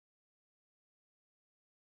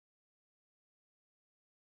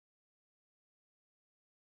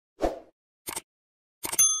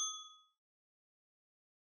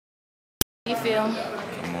You feel?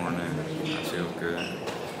 Good morning. I feel good.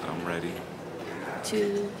 I'm ready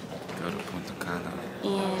To go to Punta Cana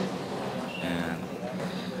and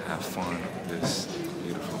have fun with this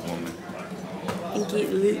beautiful woman. get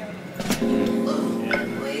lit.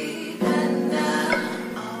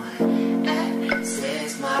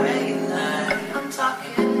 I'm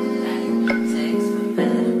talking.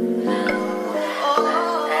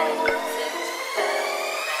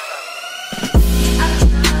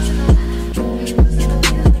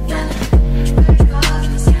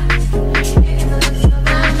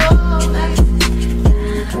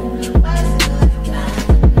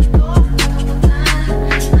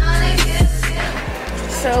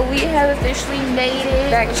 So we have officially made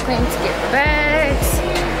it. Baggage claim to get bags.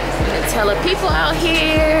 I'm gonna tell the people out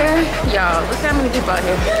here. Y'all, look how many people out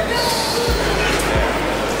here.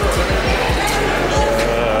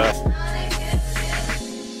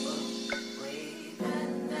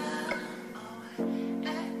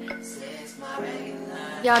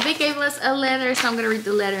 Y'all, they gave us a letter, so I'm gonna read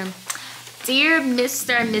the letter. Dear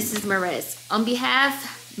Mr. and Mrs.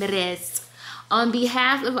 On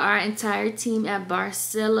behalf of our entire team at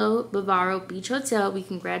Barcelo, Bavaro Beach Hotel, we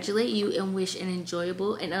congratulate you and wish an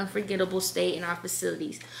enjoyable and unforgettable stay in our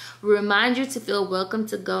facilities. We remind you to feel welcome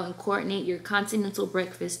to go and coordinate your continental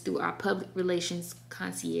breakfast through our public relations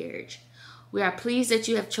concierge. We are pleased that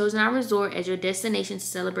you have chosen our resort as your destination to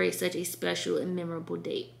celebrate such a special and memorable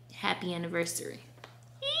date. Happy anniversary.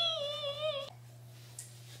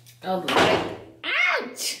 Oh, the light.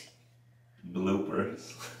 Ouch!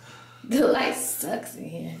 Bloopers. The light sucks in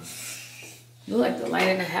here. You like the light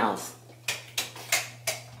in the house.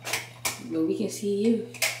 But we can see you.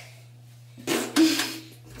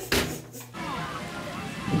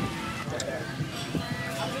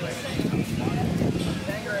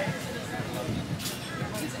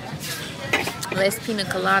 Less pina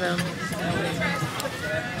colada.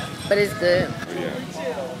 But it's good.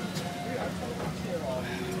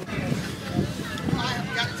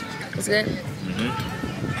 It's good? Mm-hmm.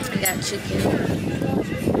 I got chicken.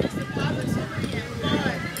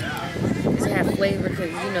 Does it have flavor? Because,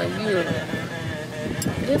 you know,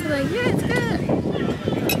 they'll be like, yeah, it's good.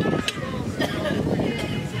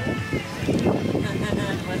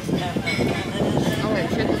 I'm going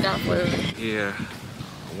to check it out for you. Here,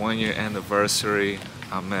 1 year anniversary.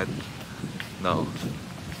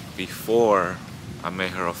 Before I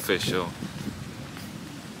made her official,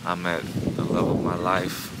 I met the love of my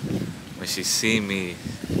life. When she see me,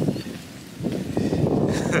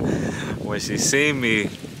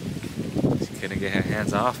 she couldn't get her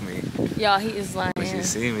hands off me. Y'all, he is lying. When she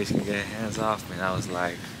see me, she can get her hands off me. And I was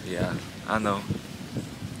like, yeah, I know.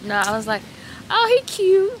 No, I was like, oh, he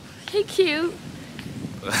cute. He cute.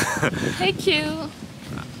 He cute.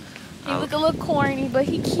 He look a little corny, but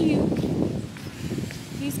he cute.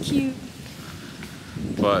 He's cute.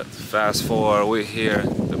 But fast forward, we're here,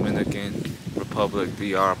 Dominican Republic,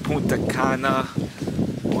 DR, Punta Cana,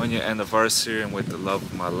 1 year anniversary, and with the love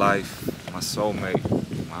of my life, my soulmate,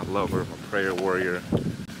 my lover, my prayer warrior,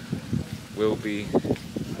 will be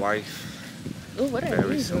wife. Ooh, what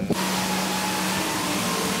very soon.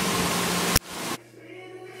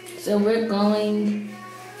 So we're going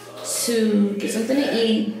to get something to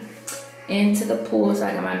eat and to the pool. So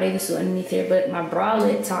I got my bathing suit underneath here, but my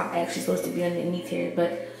bralette top actually supposed to be underneath here,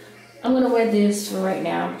 but I'm gonna wear this for right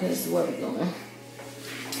now because this is where we're going.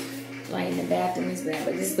 Like in the bathroom is bad,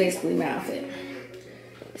 but this is basically my outfit.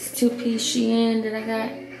 It's 2-piece Shein that I got.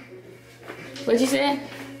 What'd you say?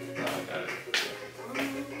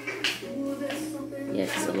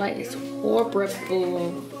 Yes, the light is horrible.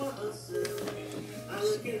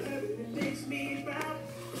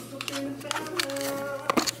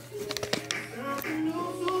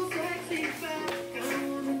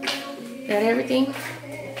 Got everything?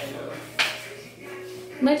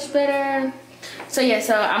 Much better. So yeah,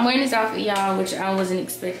 so I'm wearing this outfit, y'all, which I wasn't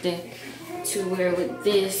expecting to wear with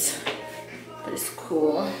this, but it's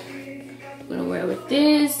cool. I'm gonna wear it with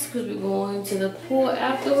this because we're going to the pool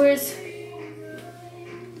afterwards.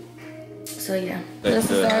 So yeah, this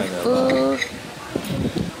is our food.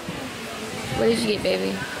 What did you get,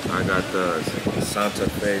 baby? I got the Santa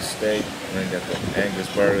Fe steak, and then got the Angus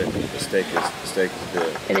burger. The steak is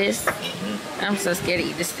good. It is? Mm-hmm. I'm so scared to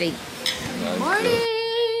eat the steak. Good morning.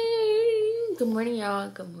 Good morning, y'all.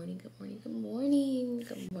 Good morning, good morning, good morning,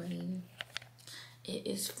 good morning. It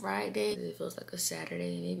is Friday. It feels like a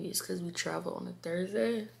Saturday. Maybe it's because we travel on a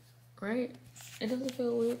Thursday, right? It doesn't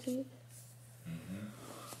feel weird to you? Mm-hmm.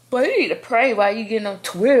 But you need to pray while you getting on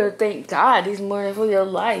Twitter. Thank God this morning for your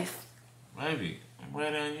life. Maybe. I'm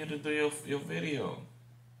ready on you to do your video.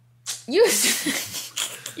 You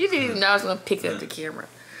You didn't even know I was gonna pick up the camera.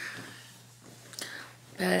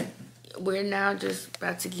 But we're now just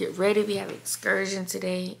about to get ready. We have an excursion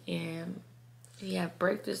today, and we have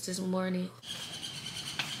breakfast this morning.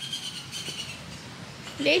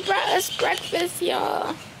 They brought us breakfast,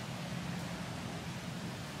 y'all.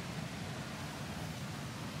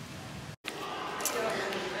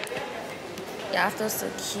 Y'all feel so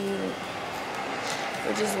cute.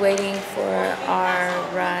 We're just waiting for our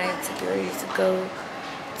ride to get ready to go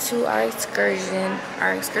to our excursion.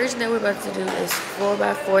 Our excursion that we're about to do is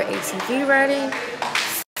 4x4 ATV riding,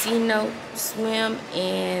 C-note, swim,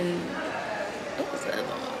 and what was the other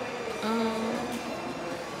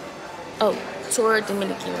one? Tour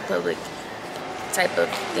Dominican Republic type of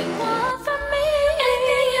thing.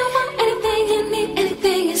 Anything you want, anything you need,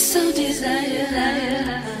 anything you so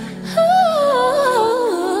desire.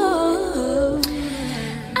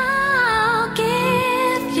 I'll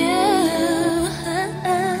give you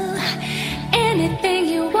anything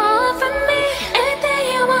you want from me. Anything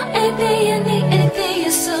you want, anything you need, anything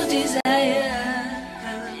you so desire.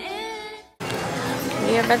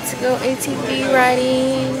 We're about to go ATV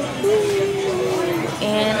riding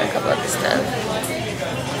and a couple other stuff.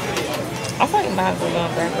 I thought you might have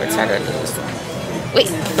gone backwards. How do I do this one? Wait.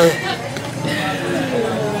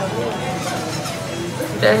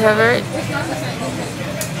 Did I have it?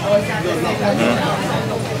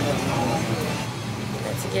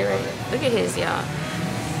 Let's get ready. Look at his, y'all.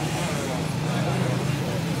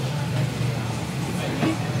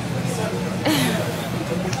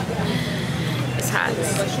 It's hot.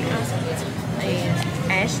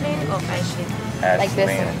 Ashley or Ashley? Like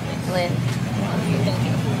this one. Lynn.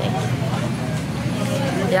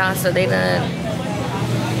 Yeah, so they done,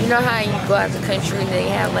 you know how you go out the country and they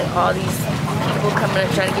have like all these people coming up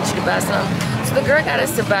trying to get you to buy something. So the girl got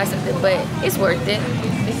us to buy something, but it's worth it.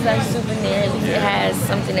 This is our souvenir. It has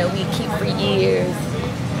something that we keep for years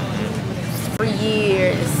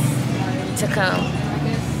to come.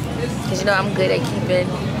 Because you know I'm good at keeping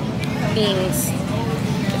things.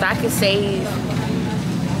 If I could save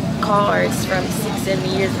cars from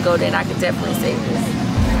 6-7 years ago, then I could definitely save this.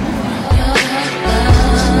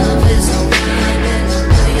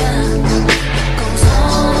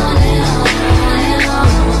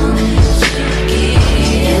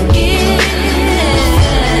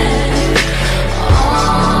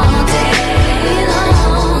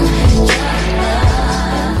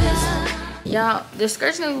 Y'all, the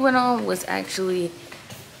excursion that we went on was actually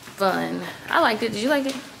fun. I liked it. Did you like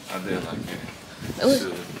it? I did like it.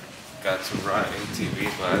 Got to ride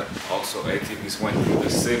ATV, but also ATVs went through the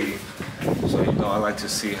city. So, you know, I like to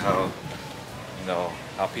see how, you know,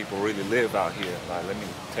 how people really live out here. Like,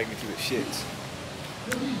 take me to the shits.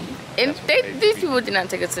 And these people did not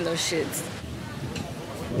take us to no shits.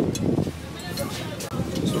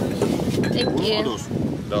 Thank you.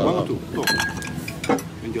 One or two.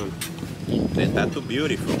 Enjoy. That's too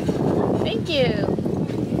beautiful. Thank you.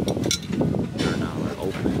 They're now like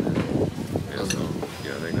open. Yeah, so,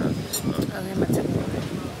 yeah, they got stuff. Okay, my tip.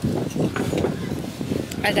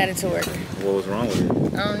 I got it to work. What was wrong with it?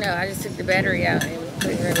 I don't know. I just took the battery out and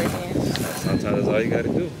put it right back in. Sometimes that's all you gotta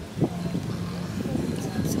do.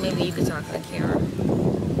 So maybe you could talk to the camera.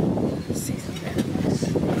 See something.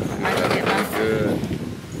 I go get my Good.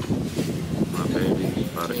 My baby.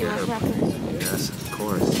 About to You get want her. chocolate? Yes, of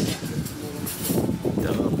course.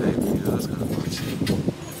 Duh, baby. I was gonna watch it.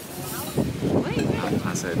 I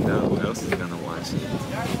said, duh, who else is gonna watch it?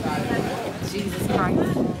 Jesus Christ.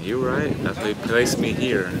 You're right. That's why he placed me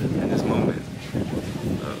here in this moment.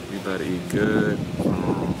 We better eat good.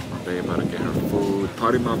 My baby about to get her food.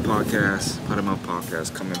 Party My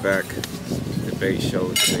Podcast coming back. Debate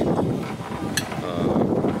show today.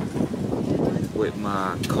 With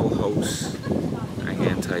my co-host. I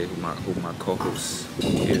can't tell you who my co-host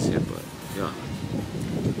is here, but yeah.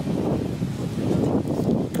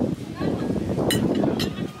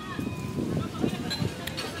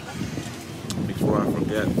 Before I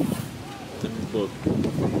forget to book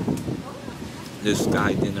this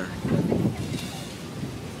guy dinner.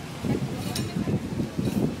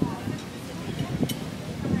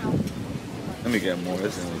 Let me get more.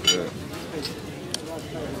 This is good.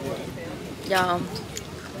 Y'all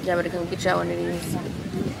better come get y'all one of these.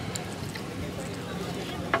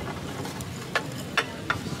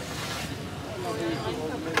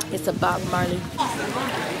 It's a Bob Marley.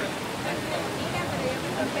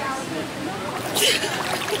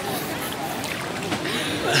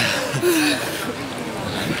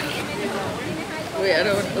 Wait, I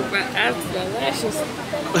don't want to open my eyes to my lashes.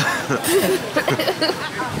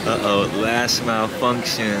 Uh-oh, lash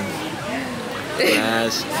malfunction.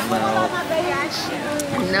 lash melt.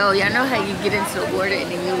 No, y'all know how you get into the water and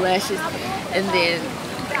then your lashes, and then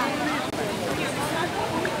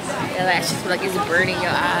your lashes feel like it's burning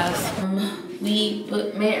your eyes. We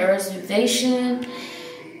made a reservation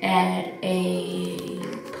at a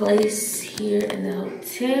place here in the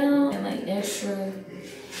hotel, and like extra,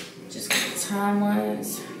 just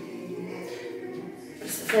time-wise.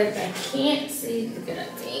 Because I can't see, look at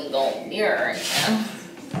that thing on mirror right now.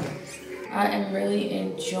 I am really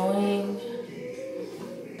enjoying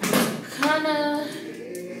Punta Cana.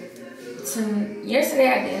 Yesterday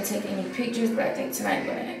I didn't take any pictures, but I think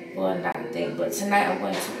tonight, well, not a thing, but tonight I'm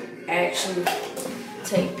going to actually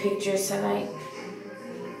take pictures tonight.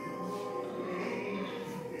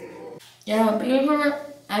 Yeah, baby,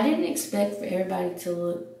 I didn't expect for everybody to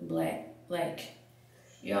look black. Like,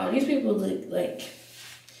 y'all, these people look like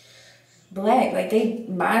black. Like,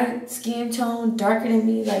 my skin tone darker than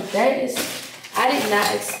me. Like, that is, I did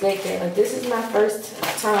not expect that. Like, this is my first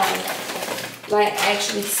time, like,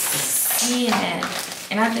 actually seeing that.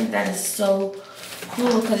 And I think that is so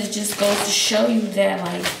cool because it just goes to show you that,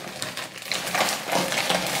 like,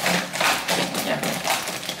 yeah.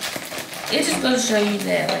 It just goes to show you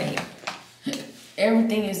that, like,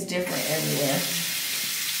 everything is different everywhere.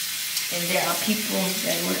 And there are people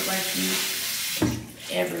that look like you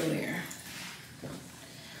everywhere.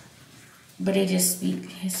 But they just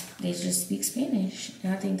speak Spanish.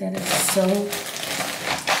 And I think that is so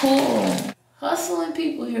cool. Hustling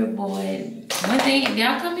people here, boy. One thing, if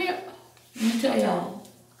y'all come here, let me tell y'all.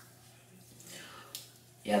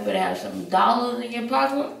 Y'all better have some dollars in your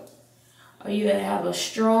pocket, or you better have a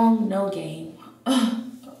strong no game.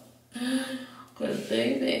 Cause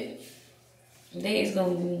baby, they is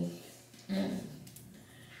gonna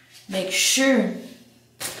make sure,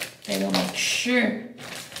 they gonna make sure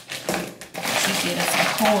you get us some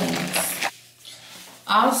coins.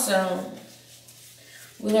 Also,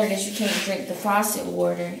 we learned that you can't drink the faucet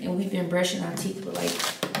water, and we've been brushing our teeth with like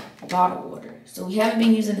bottled water. So we haven't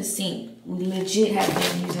been using the sink. We legit have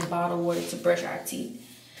been using bottled water to brush our teeth.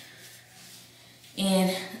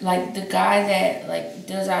 And like the guy that like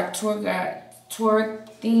does our tour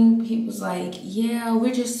thing, he was like, yeah,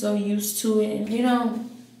 we're just so used to it. And you know,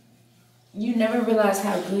 you never realize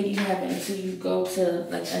how good you have it until you go to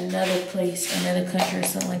like another place, another country or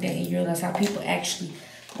something like that, and you realize how people actually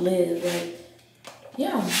live. Like,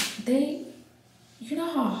 yeah, you know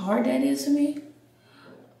how hard that is to me?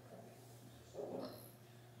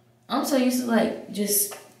 I'm so used to like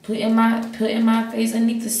just putting my face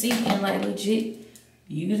underneath the sink and like legit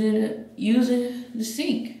using the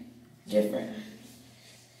sink. Different.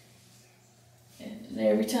 And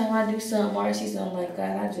every time I do something or I see something like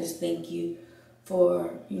that, I just thank you for,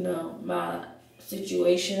 you know, my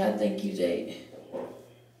situation. I thank you that,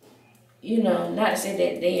 you know, not to say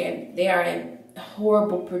that they are in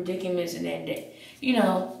horrible predicaments and that you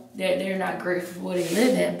know, they're not grateful for where they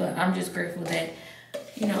live at, but I'm just grateful that,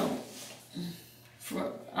 you know,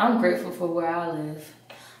 I'm grateful for where I live.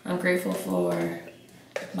 I'm grateful for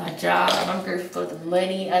my job. I'm grateful for the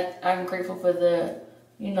money. I'm grateful for the,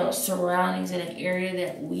 you know, surroundings in an area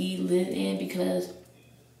that we live in, because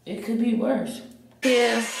it could be worse.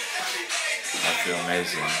 Yeah. I feel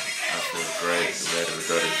amazing. I feel great. Ready to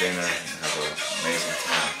go to dinner and have an amazing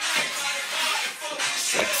time.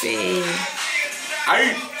 Sexy.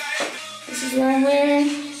 Aye. This is what I'm wearing.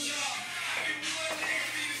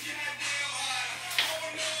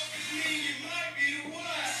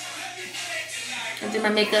 I did my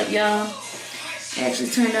makeup, y'all. It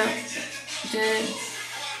actually turned out good.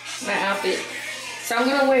 My outfit. So I'm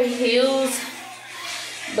gonna wear heels,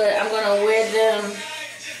 but I'm gonna wear them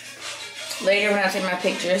later when I take my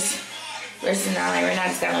pictures. Versus now, like right now, I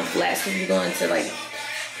just got on flats because we're going to like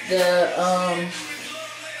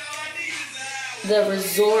the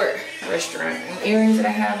resort restaurant. Earrings that I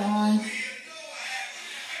have on,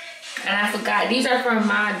 and I forgot these are from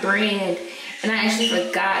my brand, and I actually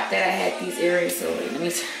forgot that I had these earrings. So wait, let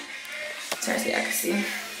me try to see. I can see.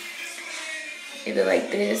 Either like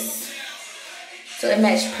this, so it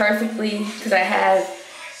matched perfectly because I have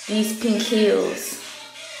these pink heels.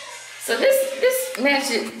 So this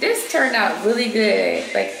matched. This turned out really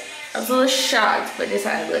good. Like I was a little shocked, but this is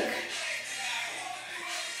how I look.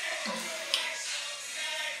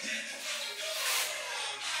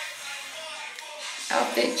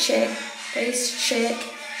 Outfit check, face check,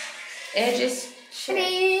 edges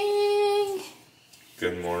check.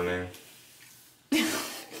 Good morning.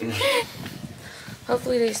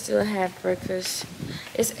 Hopefully they still have breakfast.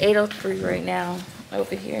 It's 8:03 right now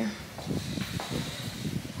over here.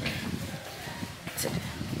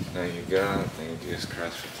 Thank you, God. Thank you, Jesus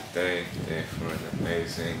Christ, for today. Thank you for an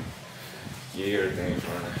amazing year. Thank you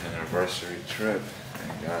for an anniversary trip.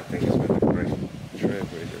 And God, I think it's been a great trip.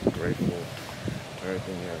 We're just grateful for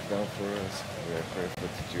everything you have done for us. We are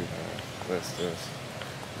grateful that you have blessed us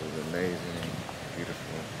with amazing,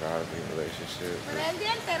 beautiful, godly relationships.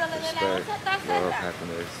 Respect, love,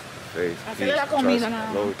 happiness, faith, peace, trust,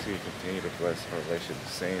 loyalty. Continue to bless our relationship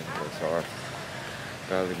the same. Bless our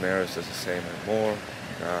godly marriage does the same and more.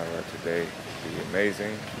 God, let today be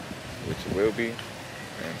amazing, which it will be.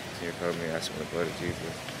 And continue to cover me, ask for the blood of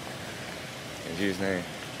Jesus. In Jesus' name,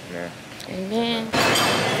 amen. Amen.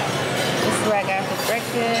 This is what I got for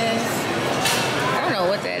breakfast. I don't know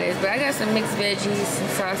what that is, but I got some mixed veggies, some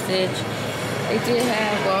sausage. They did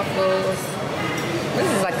have waffles. This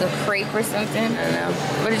is like a crepe or something. I don't know.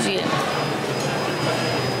 What did you get?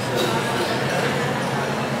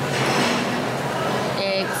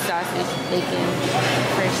 Eggs, sausage, bacon,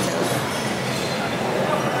 French toast.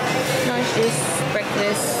 Lunch, this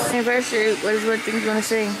breakfast. Anniversary. What is one thing you want to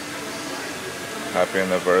say? Happy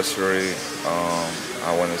anniversary.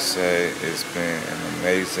 I want to say it's been an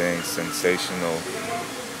amazing, sensational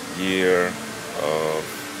year of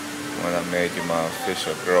when I made you my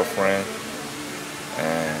official girlfriend.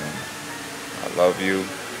 And I love you.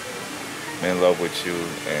 I'm in love with you,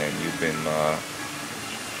 and you've been my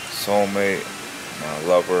soulmate, my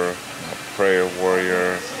lover, my prayer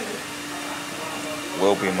warrior,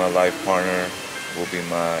 will be my life partner, will be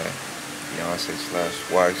my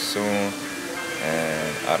fiance/wife soon.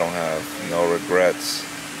 And I don't have no regrets.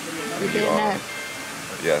 You did not.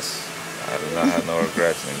 Yes, I do not have no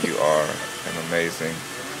regrets, and you are an amazing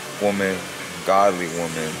woman, godly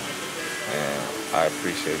woman, and I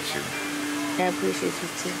appreciate you. I appreciate you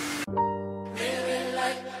too. Really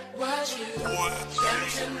like what you done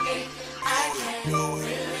to me. I can't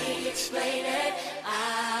really explain it.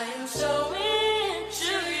 I am so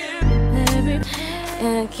into you.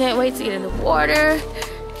 And can't wait to get in the water.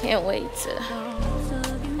 Can't wait to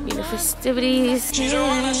be the festivities.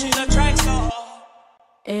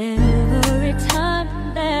 Every time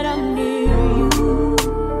that I'm near you,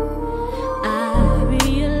 I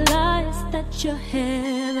realize that you're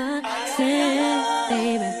heaven sent,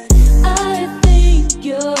 baby. I think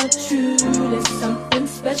you're truly something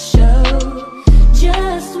special.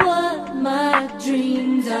 Just what my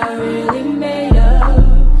dreams are really made of.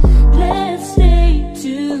 Let's stay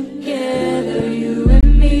together, you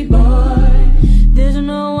and me, boy. There's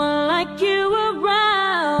no one like you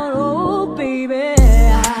around, oh baby. I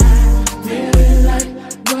really like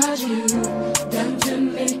what you done to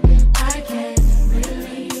me. I can't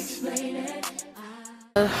really explain it.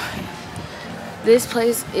 This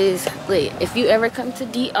place is lit. If you ever come to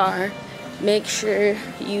DR, make sure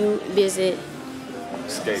you visit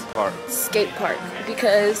Scape Park. Scape Park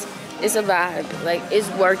because it's a vibe. Like, it's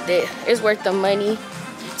worth it. It's worth the money.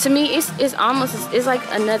 To me, it's almost, it's like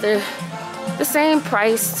the same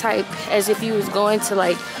price type as if you was going to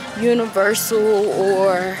like Universal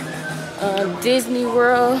or Disney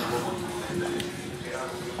World.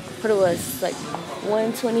 What it was, like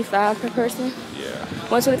 $125 per person? Yeah.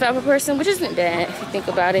 $125 per person, which isn't bad if you think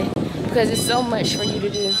about it, because it's so much for you to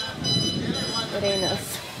do. It ain't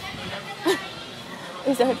enough.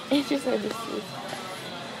 It's our interest services.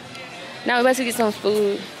 Now we're about to get some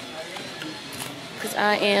food, because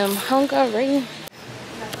I am hungry.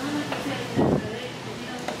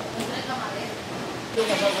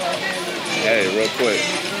 Hey, real quick.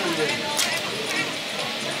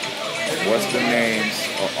 What's the names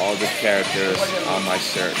of all the characters on my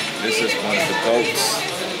shirt? This is one of the goats.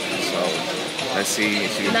 So let's see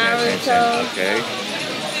if you can pay attention. Okay.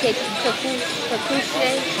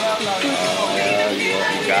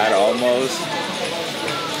 You got it almost.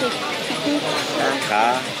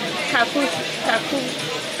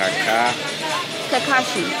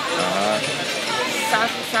 Kakashi.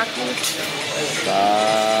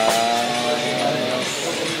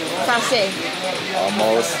 Sasuke.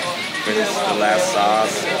 Almost. Finish the last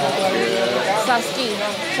sauce. Sasuke.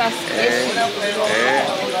 Sasuke.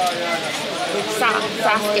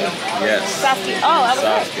 Yes. Sasuke. Oh, I was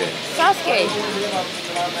Sasuke. Sasuke.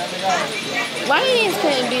 Why their names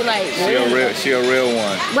couldn't be like? She a real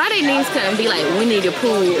one. Why their names couldn't be like Winnie the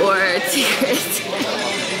Pooh or T-Rex?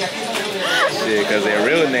 Shit, because their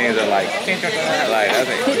real names are like I think if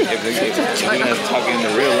they're talking the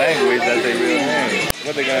real language, that's their real name.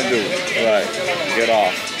 What they gonna do? Right, get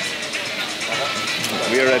off.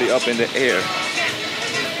 We already up in the air.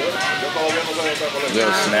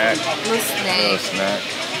 Little snack. Little snack.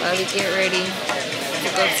 While we get ready to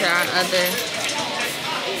go to our other.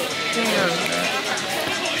 Damn.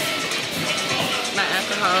 My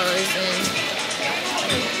alcohol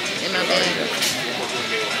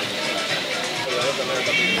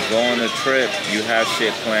go on a trip, you have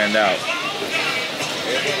shit planned out.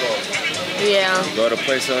 Yeah. You go to a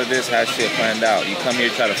place like this, have shit planned out. You come here,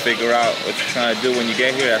 try to figure out what you're trying to do. When you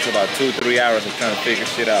get here, that's about 2-3 hours of trying to figure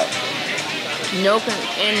shit out. No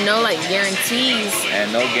like guarantees.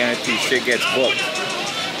 And no guarantee, shit gets booked.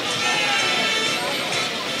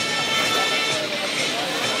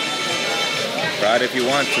 Try it if you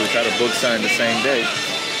want to. Try to book something the same day.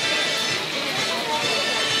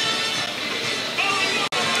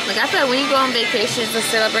 Like I feel like when you go on vacations and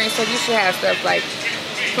celebrate stuff, you should have stuff like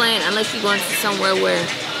planned, unless you're going to somewhere where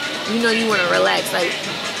you know you want to relax. Like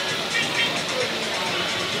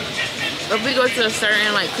if we go to a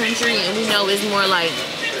certain like country and we know it's more like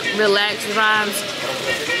relaxed vibes,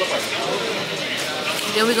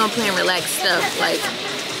 then we're gonna plan relaxed stuff. Like,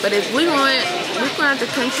 but if we're going out the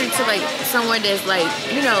country to like somewhere that's like,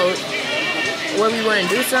 you know, where we want to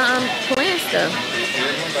do something, plan stuff.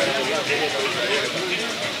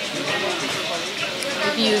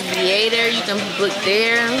 If you use Viator, you can book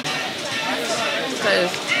there.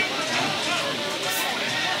 Because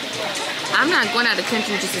I'm not going out of the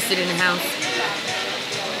country just to sit in the house.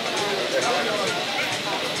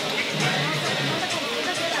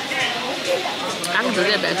 I can do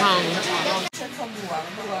that back home.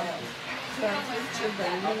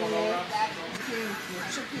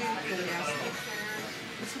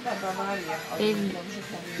 Baby,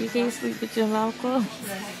 you can't sleep with your mouth closed.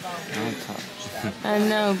 I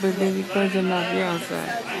know, but baby, close your mouth. You're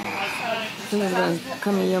outside. Something's gonna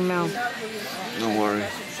come in your mouth. Don't worry.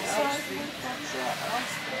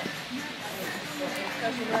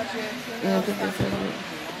 Yeah, put this over it.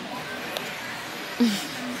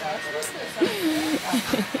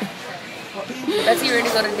 Let's get ready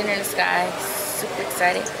to go to dinner in the sky. Super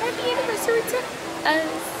excited. Happy anniversary to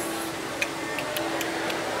us.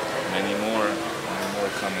 Many more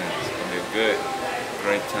coming. It's gonna be a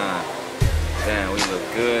great time. Damn, we look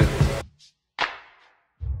good.